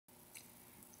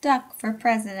Duck for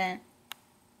President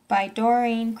by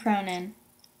Doreen Cronin.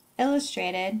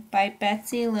 Illustrated by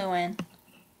Betsy Lewin.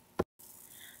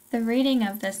 The reading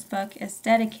of this book is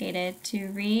dedicated to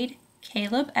Reid,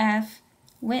 Kaleb F,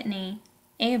 Whitney,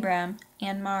 Abram,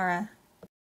 and Mara.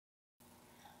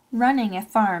 Running a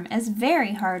farm is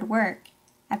very hard work.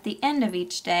 At the end of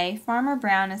each day, Farmer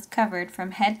Brown is covered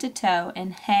from head to toe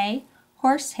in hay,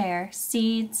 horsehair,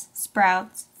 seeds,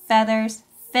 sprouts, feathers,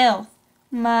 filth,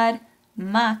 mud,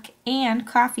 muck, and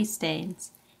coffee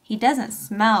stains. He doesn't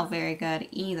smell very good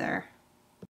either.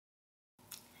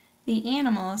 The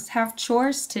animals have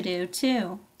chores to do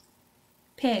too.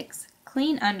 Pigs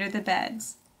clean under the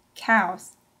beds.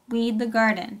 Cows weed the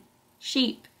garden.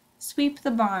 Sheep sweep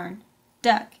the barn.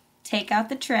 Duck take out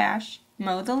the trash,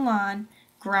 mow the lawn,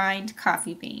 grind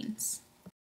coffee beans.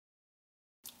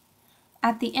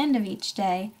 At the end of each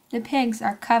day, the pigs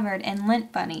are covered in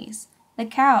lint bunnies. The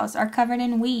cows are covered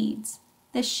in weeds.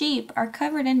 The sheep are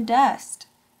covered in dust.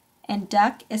 And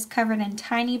Duck is covered in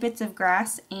tiny bits of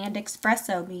grass and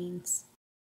espresso beans.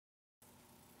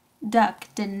 Duck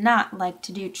did not like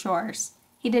to do chores.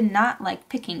 He did not like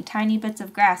picking tiny bits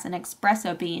of grass and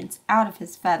espresso beans out of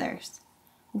his feathers.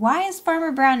 Why is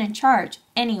Farmer Brown in charge,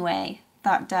 anyway?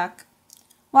 Thought Duck.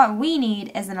 What we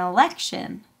need is an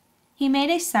election. He made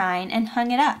a sign and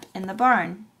hung it up in the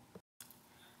barn.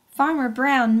 Farmer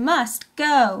Brown must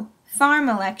go! Farm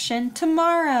election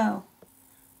tomorrow!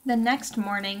 The next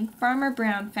morning, Farmer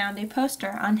Brown found a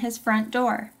poster on his front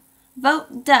door.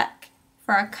 Vote Duck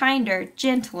for a kinder,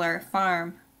 gentler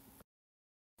farm.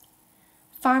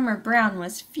 Farmer Brown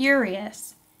was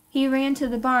furious. He ran to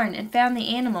the barn and found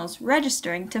the animals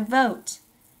registering to vote.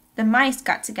 The mice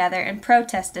got together and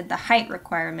protested the height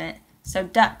requirement, so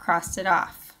Duck crossed it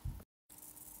off.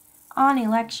 On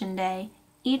election day,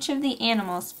 each of the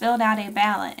animals filled out a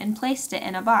ballot and placed it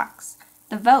in a box.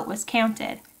 The vote was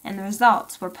counted, and the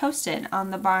results were posted on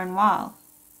the barn wall.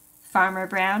 Farmer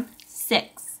Brown,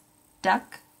 6.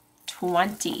 Duck,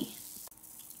 20.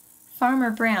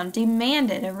 Farmer Brown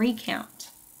demanded a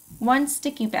recount. One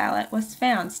sticky ballot was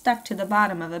found stuck to the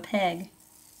bottom of a pig.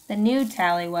 The new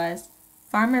tally was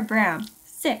Farmer Brown,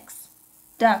 6.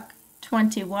 Duck,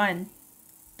 21.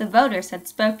 The voters had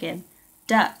spoken.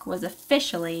 Duck was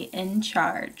officially in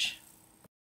charge.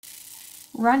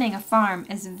 Running a farm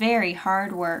is very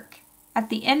hard work. At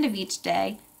the end of each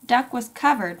day, Duck was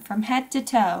covered from head to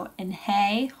toe in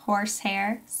hay,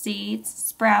 horsehair, seeds,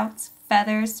 sprouts,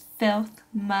 feathers, filth,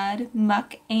 mud,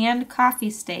 muck, and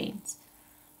coffee stains.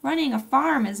 Running a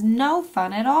farm is no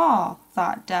fun at all,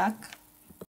 thought Duck.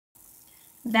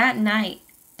 That night,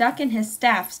 Duck and his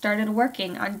staff started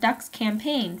working on Duck's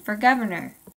campaign for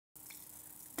governor.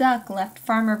 Duck left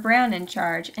Farmer Brown in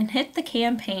charge and hit the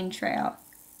campaign trail.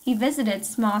 He visited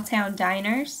small-town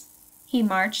diners. He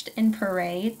marched in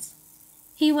parades.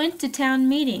 He went to town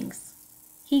meetings.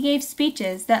 He gave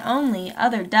speeches that only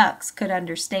other ducks could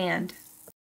understand.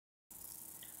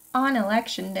 On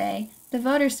election day, the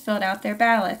voters filled out their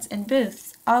ballots in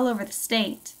booths all over the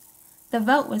state. The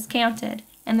vote was counted,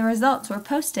 and the results were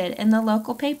posted in the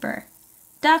local paper.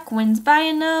 Duck wins by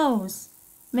a nose.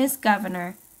 Miss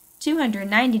Governor,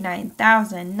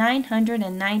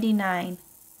 299,999.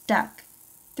 Duck,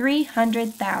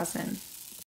 300,000.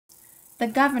 The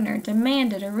governor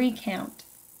demanded a recount.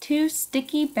 2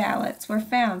 sticky ballots were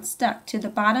found stuck to the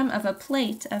bottom of a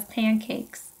plate of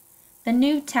pancakes. The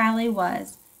new tally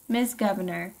was Ms.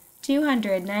 Governor,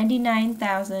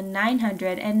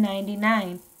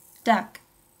 299,999. Duck,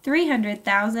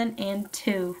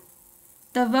 300,002.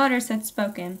 The voters had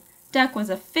spoken. Duck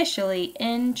was officially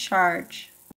in charge.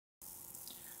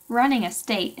 Running a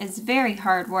state is very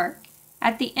hard work.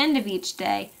 At the end of each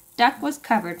day, Duck was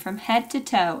covered from head to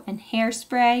toe in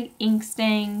hairspray, ink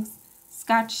stains,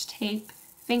 scotch tape,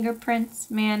 fingerprints,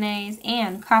 mayonnaise,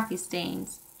 and coffee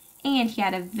stains. And he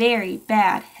had a very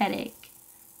bad headache.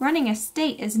 Running a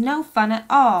state is no fun at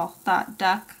all, thought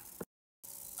Duck.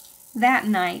 That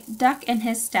night, Duck and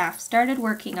his staff started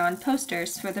working on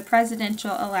posters for the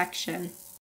presidential election.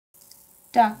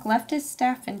 Duck left his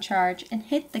staff in charge and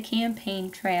hit the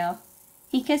campaign trail.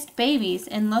 He kissed babies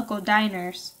in local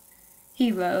diners.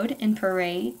 He rode in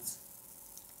parades.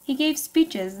 He gave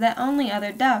speeches that only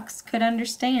other ducks could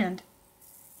understand.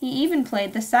 He even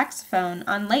played the saxophone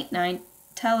on late-night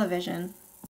television.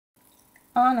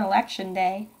 On election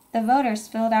day, the voters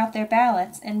filled out their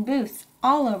ballots in booths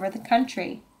all over the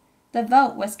country. The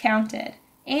vote was counted,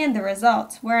 and the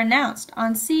results were announced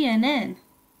on CNN.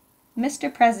 Mr.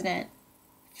 President,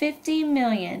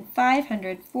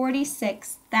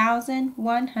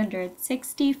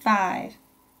 50,546,165.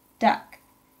 Duck,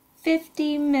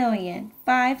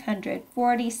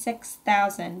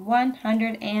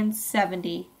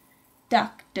 50,546,170.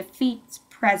 Duck defeats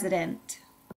President.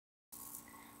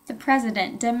 The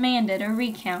President demanded a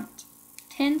recount.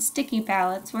 10 sticky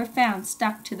ballots were found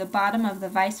stuck to the bottom of the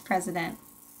Vice President.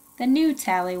 The new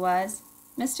tally was,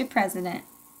 Mr. President,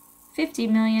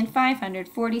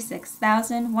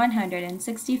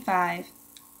 50,546,165.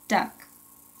 Duck,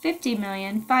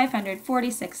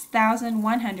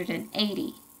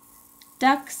 50,546,180.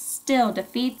 Duck still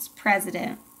defeats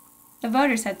President. The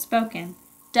voters had spoken.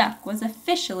 Duck was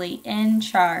officially in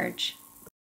charge.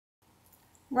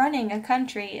 Running a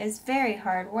country is very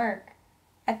hard work.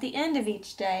 At the end of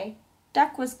each day,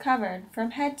 Duck was covered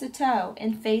from head to toe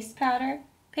in face powder,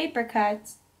 paper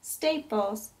cuts,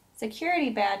 staples, security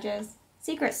badges,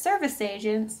 Secret Service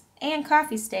agents, and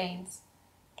coffee stains.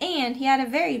 And he had a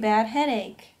very bad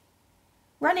headache.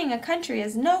 Running a country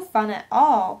is no fun at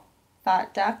all,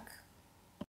 thought Duck.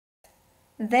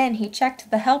 Then he checked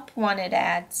the help wanted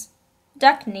ads.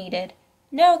 Duck needed,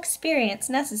 no experience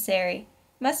necessary,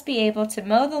 must be able to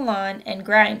mow the lawn and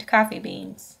grind coffee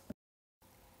beans.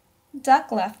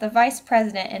 Duck left the Vice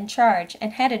President in charge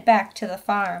and headed back to the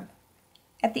farm.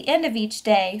 At the end of each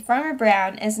day, Farmer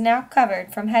Brown is now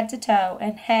covered from head to toe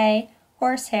in hay,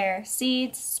 horsehair,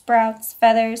 seeds, sprouts,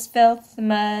 feathers, filth,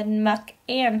 mud, muck,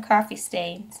 and coffee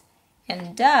stains.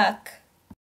 And Duck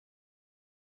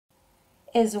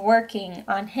is working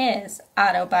on his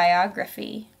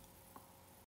autobiography.